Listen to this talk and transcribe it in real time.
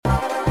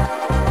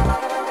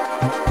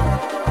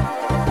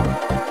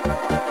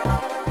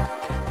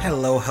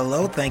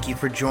Hello. Thank you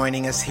for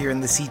joining us here in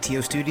the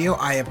CTO studio.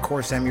 I, of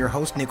course, am your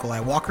host,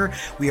 Nikolai Walker.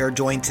 We are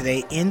joined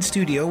today in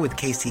studio with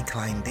Casey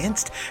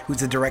Klein-Dinst,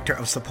 who's the Director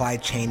of Supply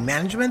Chain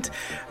Management,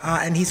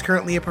 and he's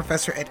currently a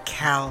professor at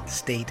Cal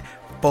State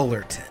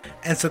Fullerton.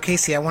 And so,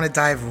 Casey, I want to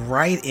dive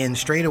right in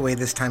straight away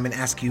this time and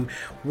ask you,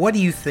 what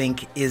do you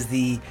think is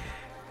the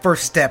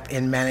first step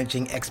in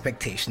managing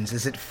expectations?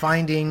 Is it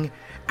finding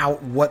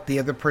out what the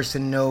other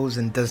person knows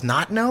and does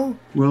not know?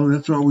 Well,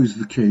 that's always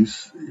the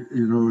case.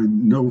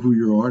 Know who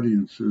your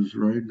audience is,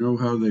 right? Know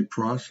how they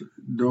process,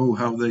 know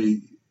how they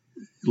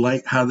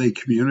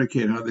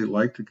communicate, how they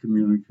like to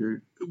communicate.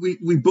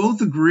 We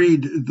both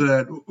agreed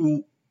that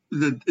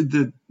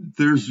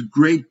there's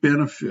great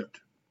benefit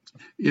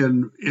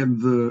in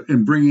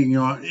bringing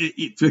on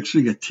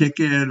fixing a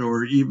ticket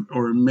or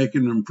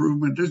making an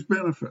improvement. There's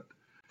benefit,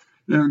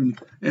 and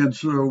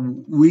so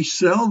we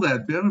sell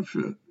that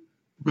benefit,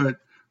 but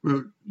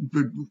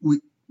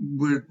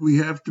we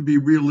have to be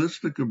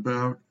realistic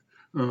about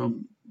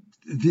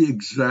the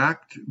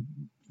exact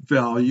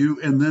value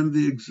and then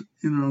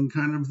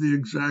kind of the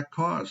exact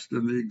cost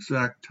and the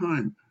exact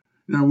time.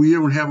 Now, we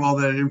don't have all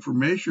that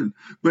information,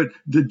 but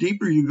the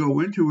deeper you go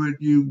into it,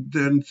 you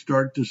then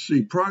start to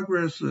see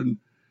progress, and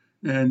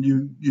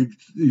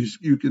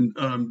you can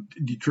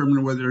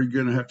determine whether you're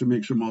going to have to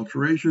make some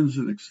alterations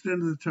and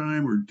extend the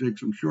time or take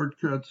some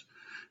shortcuts,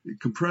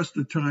 compress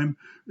the time.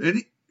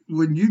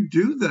 When you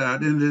do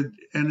that, and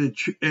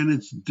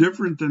it's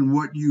different than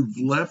what you've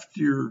left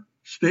your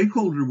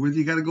stakeholder with,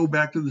 you got to go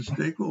back to the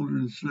stakeholder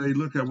and say,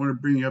 "Look, I want to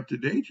bring you up to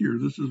date here.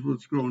 This is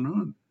what's going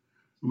on.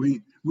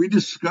 We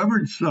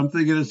discovered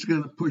something, and it's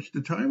going to push the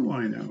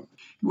timeline out."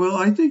 Well,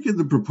 I think in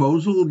the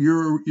proposal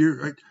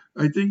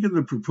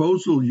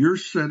you're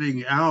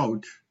setting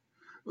out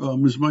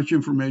as much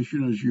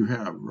information as you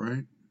have,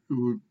 right?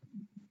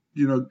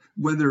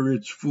 Whether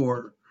it's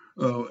for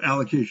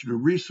allocation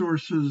of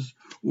resources,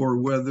 or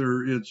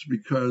whether it's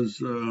because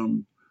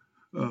some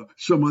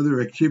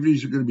other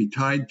activities are going to be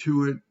tied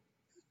to it.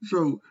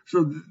 So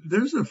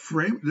there's a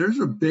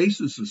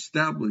basis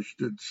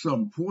established at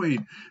some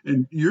point,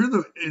 and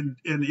and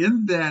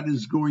in that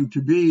is going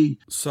to be.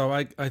 So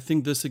I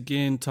think this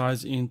again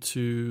ties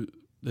into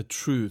the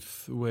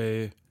truth,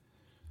 where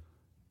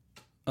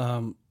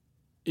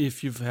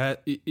if you've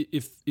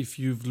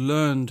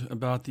learned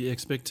about the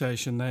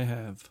expectation they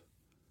have,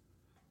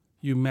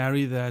 you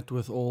marry that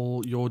with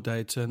all your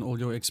data and all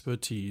your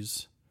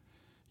expertise.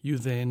 You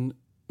then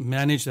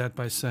manage that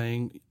by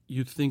saying,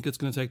 you think it's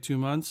going to take 2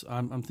 months?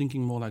 I'm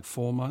thinking more like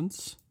 4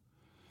 months.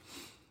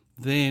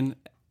 Then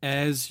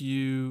as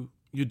you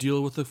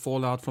deal with the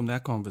fallout from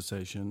that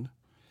conversation,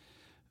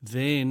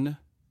 then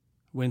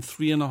when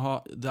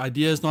the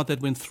idea is not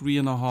that when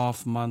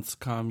 3.5 months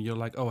come, you're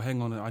like, oh,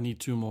 hang on, I need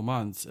 2 more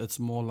months. It's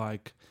more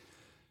like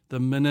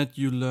the minute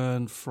you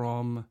learn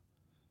from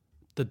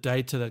the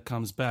data that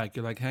comes back,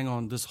 you're like, hang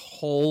on, this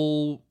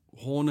whole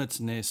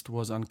hornet's nest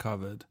was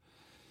uncovered.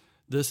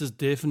 This is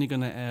definitely going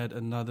to add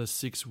another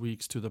 6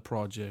 weeks to the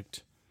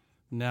project.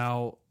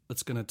 Now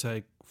it's going to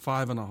take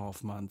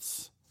 5.5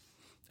 months.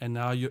 And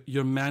now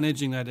you're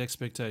managing that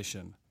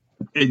expectation.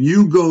 And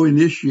you go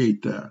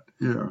initiate that.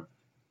 Yeah.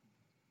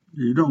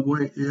 You don't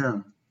wait.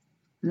 Yeah.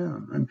 Yeah.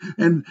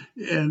 And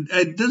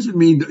it doesn't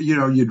mean,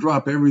 you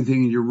drop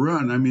everything and you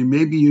run. I mean,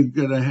 maybe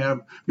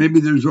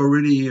there's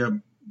already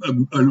an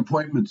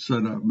appointment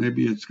set up.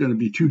 Maybe it's going to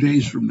be 2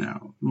 days from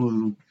now.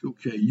 Well,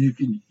 okay, you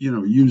can,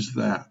 use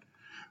that.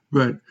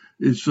 But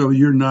so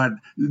you don't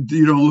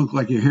look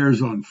like your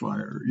hair's on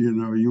fire.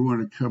 You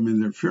want to come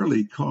in there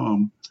fairly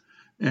calm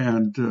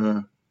and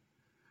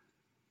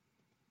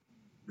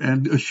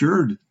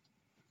assured,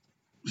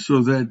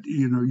 so that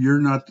you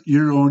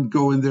don't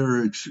go in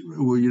there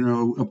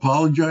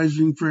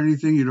apologizing for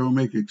anything. You don't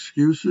make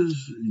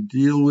excuses. You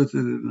deal with it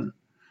in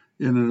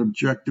an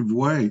objective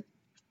way,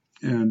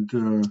 and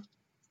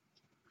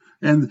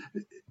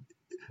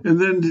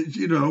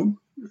then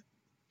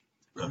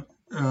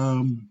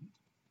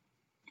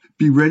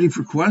be ready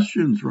for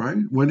questions,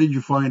 right? When did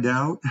you find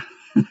out?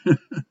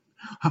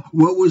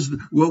 What was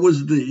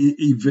the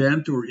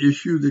event or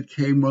issue that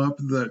came up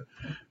that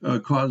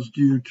caused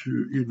you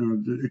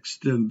to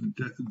extend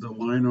the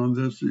line on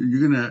this?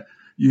 You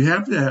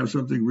have to have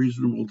something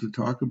reasonable to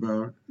talk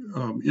about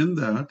in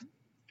that,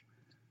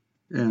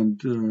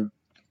 and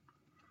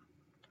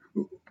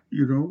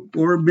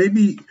or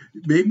maybe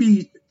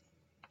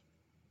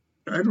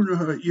I don't know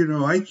how.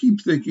 I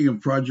keep thinking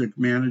of project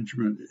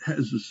management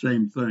as the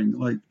same thing,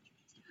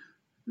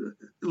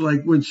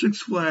 like when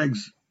Six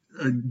Flags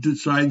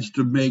decides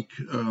to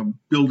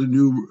build a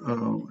new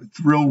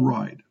thrill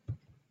ride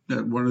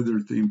at one of their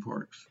theme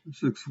parks,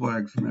 Six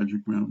Flags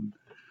Magic Mountain,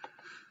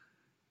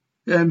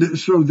 and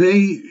so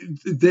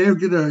they're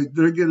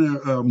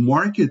gonna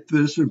market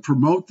this and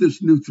promote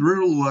this new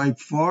thrill ride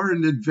far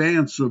in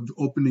advance of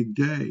opening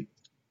day,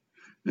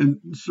 and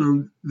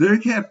so they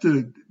have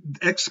to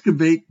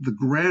excavate the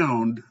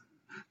ground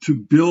to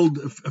build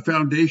a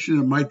foundation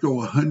that might go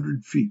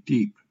 100 feet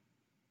deep.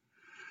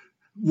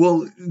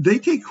 Well, they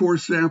take core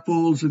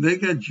samples, and they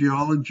got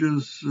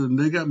geologists, and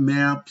they got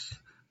maps,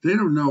 They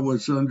don't know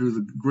what's under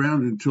the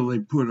ground until they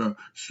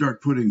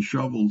start putting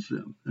shovels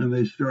in, and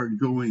they start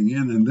going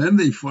in, and then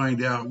they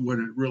find out what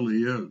it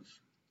really is.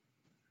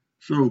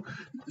 So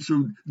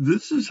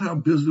this is how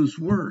business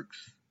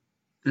works,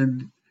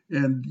 and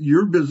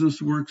your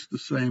business works the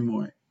same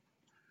way.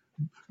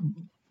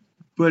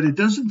 But it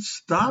doesn't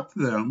stop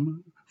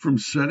them from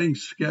setting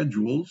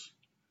schedules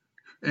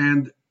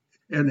and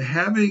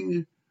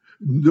knowing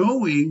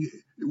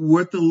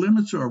what the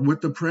limits are,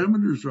 what the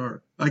parameters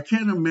are. I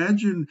can't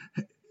imagine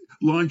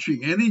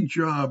launching any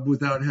job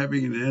without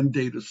having an end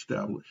date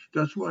established.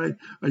 That's why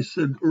I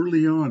said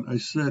early on, I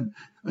said,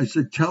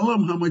 tell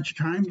them how much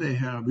time they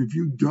have. If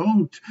you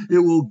don't, it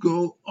will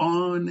go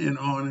on and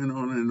on and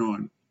on and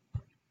on.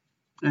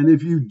 And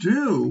if you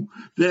do,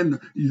 then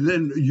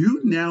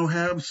you now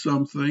have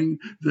something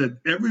that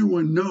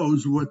everyone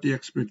knows what the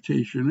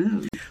expectation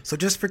is. So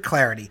just for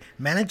clarity,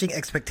 managing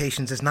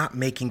expectations is not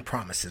making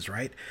promises,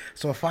 right?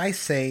 So if I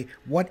say,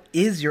 what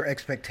is your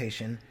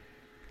expectation?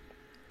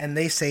 And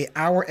they say,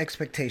 our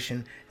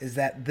expectation is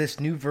that this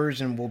new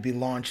version will be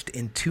launched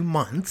in 2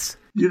 months.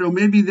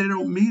 Maybe they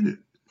don't meet it.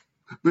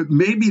 But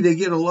maybe they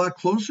get a lot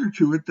closer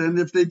to it than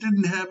if they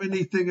didn't have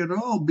anything at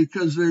all,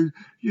 because they're,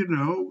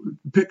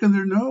 picking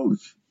their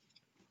nose.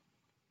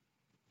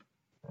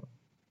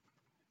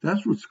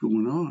 That's what's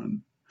going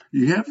on.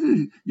 You have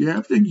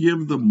to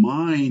give the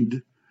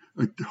mind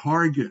a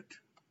target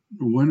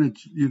when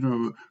it's,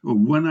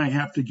 when I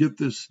have to get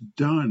this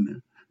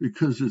done,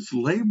 because it's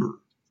labor.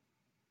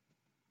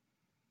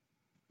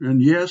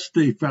 And yes,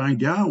 they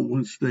find out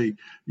once they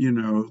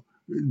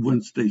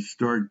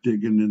start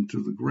digging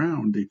into the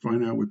ground, they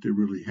find out what they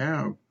really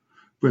have.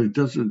 But it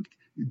doesn't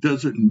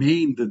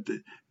mean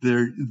that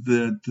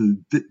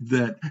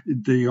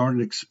they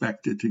aren't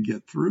expected to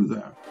get through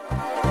that.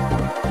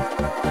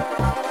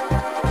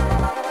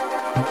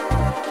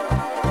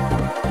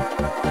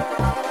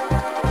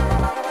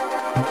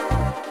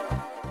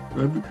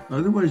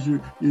 Otherwise,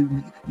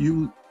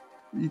 you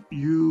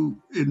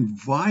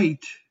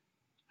invite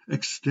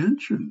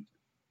extension.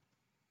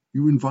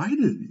 You invite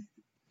it.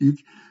 You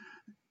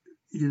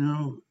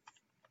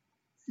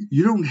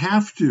don't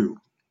have to.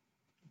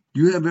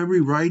 You have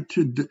every right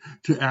to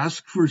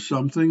ask for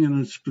something in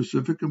a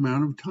specific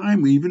amount of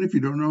time, even if you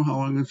don't know how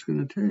long it's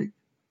going to take.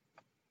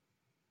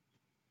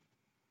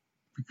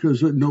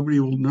 Because nobody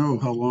will know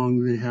how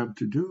long they have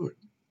to do it.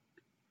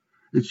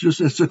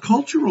 It's a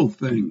cultural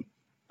thing.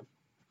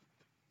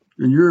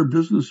 And you're a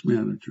business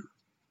manager.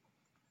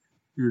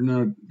 You're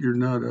not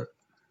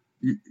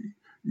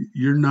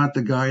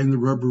the guy in the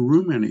rubber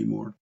room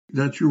anymore.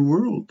 That's your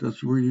world.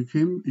 That's where you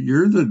came.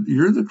 You're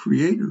the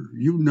creator.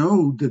 You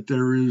know that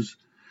there's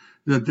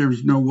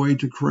no way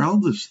to corral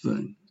this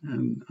thing.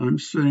 And I'm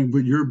saying,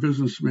 but you're a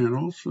businessman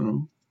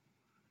also,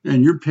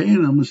 and you're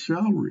paying them a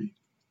salary.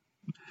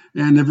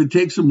 And if it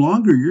takes them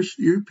longer,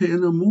 you're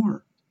paying them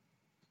more.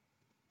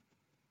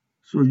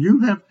 So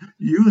you have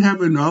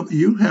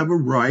a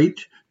right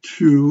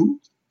to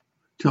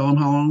tell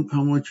them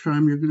how much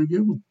time you're going to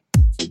give them.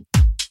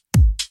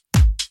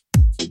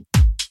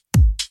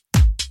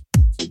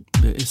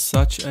 There is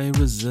such a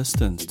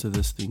resistance to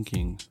this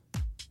thinking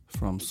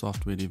from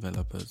software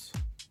developers.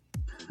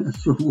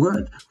 So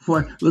what?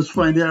 Let's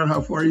find out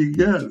how far you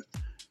get.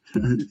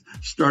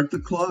 Start the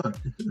clock.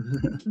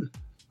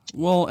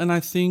 Well, and I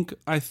think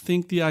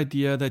the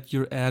idea that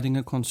you're adding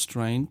a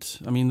constraint,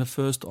 I mean, the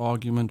first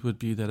argument would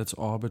be that it's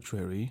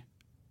arbitrary.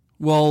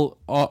 Well,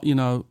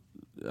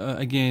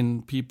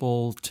 again,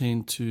 people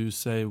tend to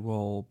say,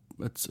 well,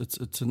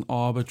 it's an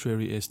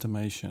arbitrary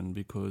estimation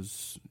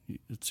because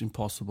it's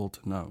impossible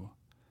to know.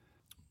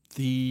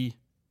 The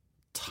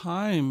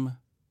time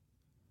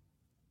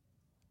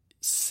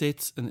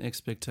sets an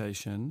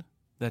expectation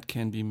that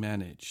can be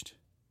managed.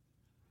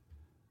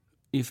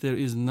 If there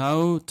is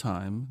no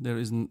time,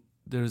 there's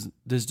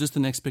just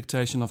an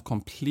expectation of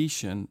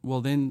completion.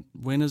 Well, then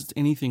when is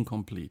anything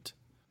complete?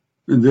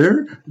 And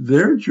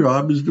their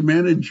job is to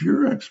manage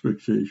your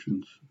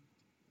expectations.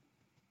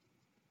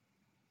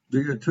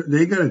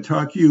 They got to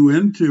talk you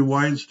into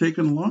why it's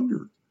taking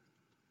longer.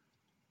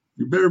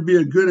 You better be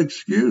a good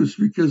excuse,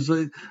 because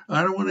I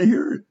don't want to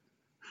hear it.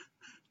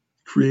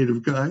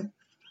 Creative guy,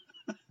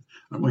 I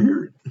don't want to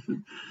hear it.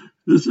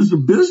 This is a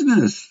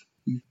business.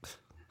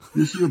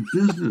 This is a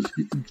business.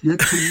 Get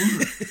to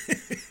work.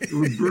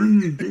 We're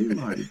burning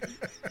daylight.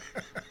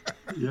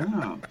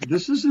 Yeah.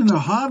 This isn't a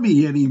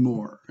hobby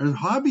anymore. And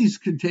hobbies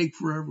can take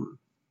forever.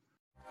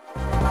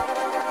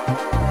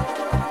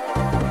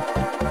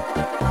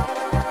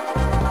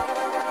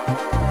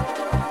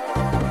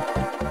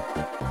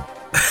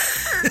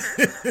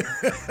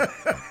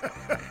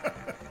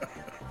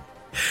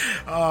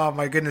 Oh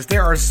my goodness,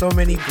 there are so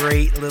many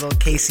great little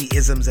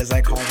Casey-isms, as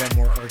I call them,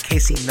 or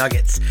Casey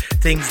nuggets,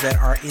 things that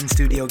our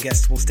in-studio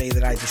guests will say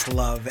that I just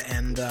love.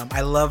 And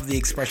I love the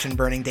expression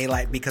burning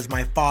daylight because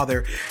my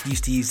father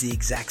used to use the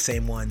exact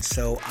same one,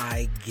 so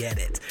I get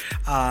it.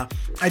 I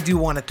do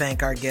want to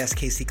thank our guest,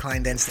 Casey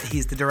Kleindienst.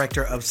 He's the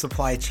Director of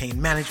Supply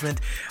Chain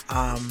Management.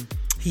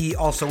 He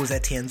also was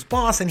Etienne's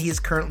boss, and he is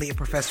currently a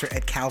professor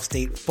at Cal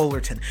State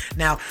Fullerton.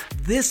 Now,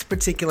 this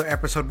particular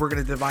episode we're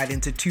going to divide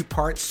into 2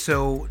 parts,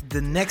 so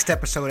the next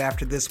episode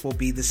after this will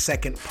be the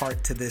second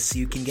part to this, so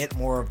you can get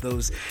more of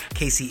those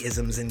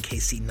Casey-isms and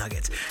Casey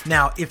nuggets.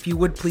 Now, if you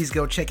would please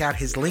go check out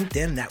his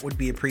LinkedIn, that would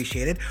be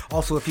appreciated.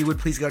 Also, if you would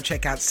please go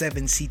check out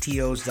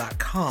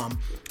 7ctos.com.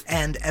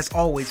 And as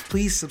always,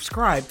 please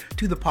subscribe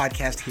to the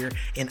podcast here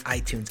in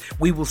iTunes.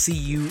 We will see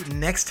you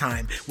next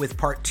time with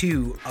part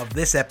 2 of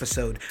this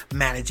episode,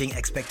 Managing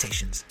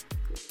Expectations.